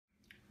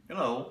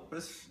Hello,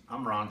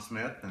 I'm Ron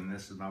Smith, and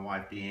this is my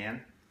wife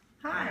Deanne.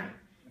 Hi.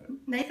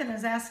 Nathan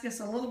has asked us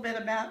a little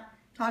bit about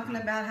talking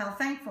about how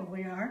thankful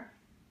we are.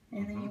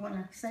 Anything you want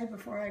to say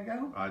before I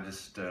go? I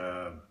just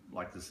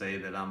like to say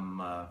that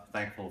I'm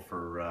thankful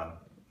for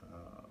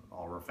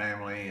all of our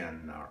family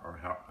and our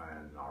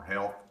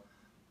health,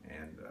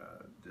 and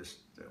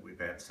just we've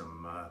had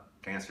some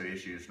cancer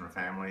issues in our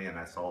family, and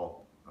that's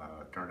all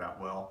turned out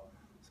well.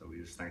 So we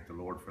just thank the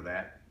Lord for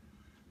that.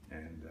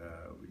 And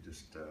we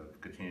just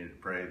continue to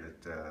pray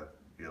that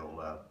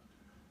He'll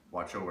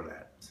watch over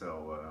that.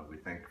 So we're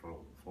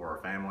thankful for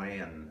our family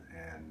and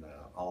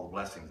all the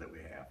blessings that we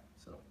have.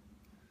 So.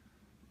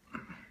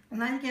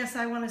 And I guess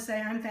I want to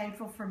say I'm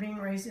thankful for being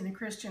raised in a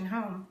Christian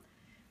home.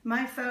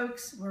 My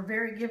folks were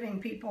very giving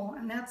people,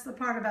 and that's the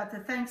part about the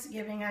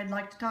Thanksgiving I'd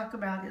like to talk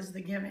about is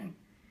the giving.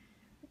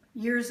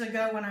 Years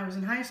ago when I was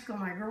in high school,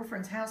 my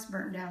girlfriend's house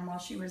burned down while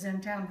she was in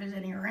town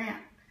visiting her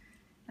aunt.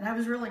 And I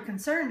was really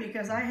concerned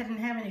because I didn't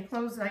have any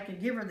clothes that I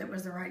could give her that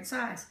was the right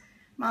size.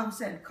 Mom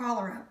said, call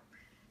her up.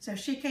 So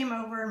she came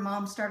over and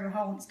Mom started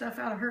hauling stuff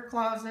out of her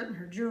closet and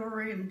her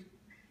jewelry and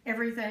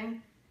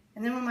everything.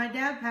 And then when my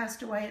dad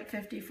passed away at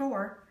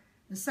 54,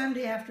 the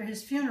Sunday after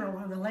his funeral,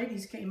 one of the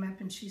ladies came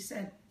up and she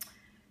said,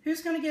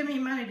 who's going to give me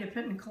money to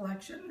put in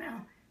collection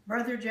now?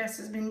 Brother Jess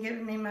has been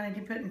giving me money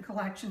to put in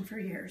collection for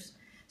years.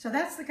 So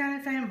that's the kind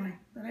of family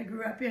that I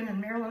grew up in, and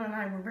Marilyn and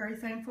I were very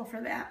thankful for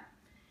that.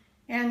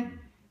 And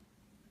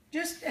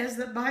just as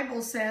the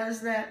Bible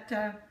says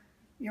that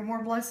you're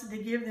more blessed to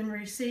give than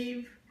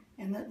receive,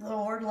 and that the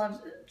Lord loves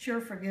a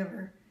cheerful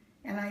giver.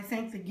 And I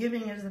think the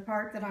giving is the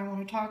part that I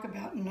want to talk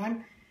about. And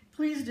I'm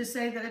pleased to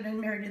say that I've been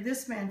married to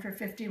this man for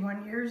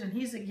 51 years, and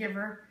he's a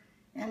giver.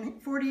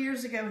 And 40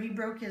 years ago, he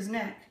broke his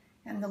neck,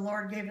 and the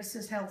Lord gave us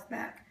his health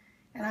back.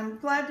 And I'm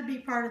glad to be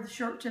part of the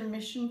short-term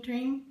mission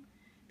team,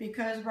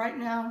 because right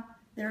now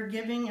they're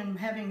giving and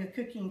having a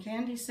cooking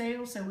candy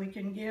sale so we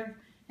can give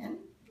and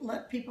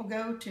let people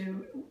go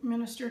to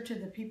minister to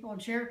the people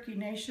of Cherokee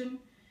Nation,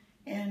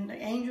 and the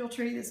angel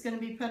tree that's going to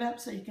be put up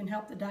so you can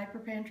help the diaper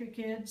pantry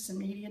kids, some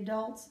needy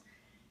adults.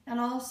 And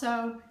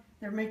also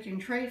they're making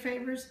tray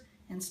favors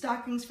and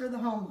stockings for the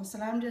homeless,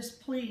 and I'm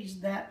just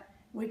pleased that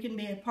we can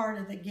be a part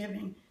of the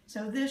giving.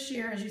 So this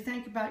year, as you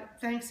think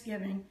about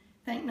Thanksgiving,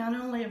 think not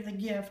only of the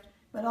gift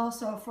but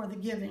also for the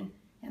giving,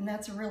 and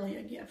that's really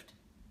a gift.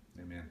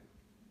 Amen.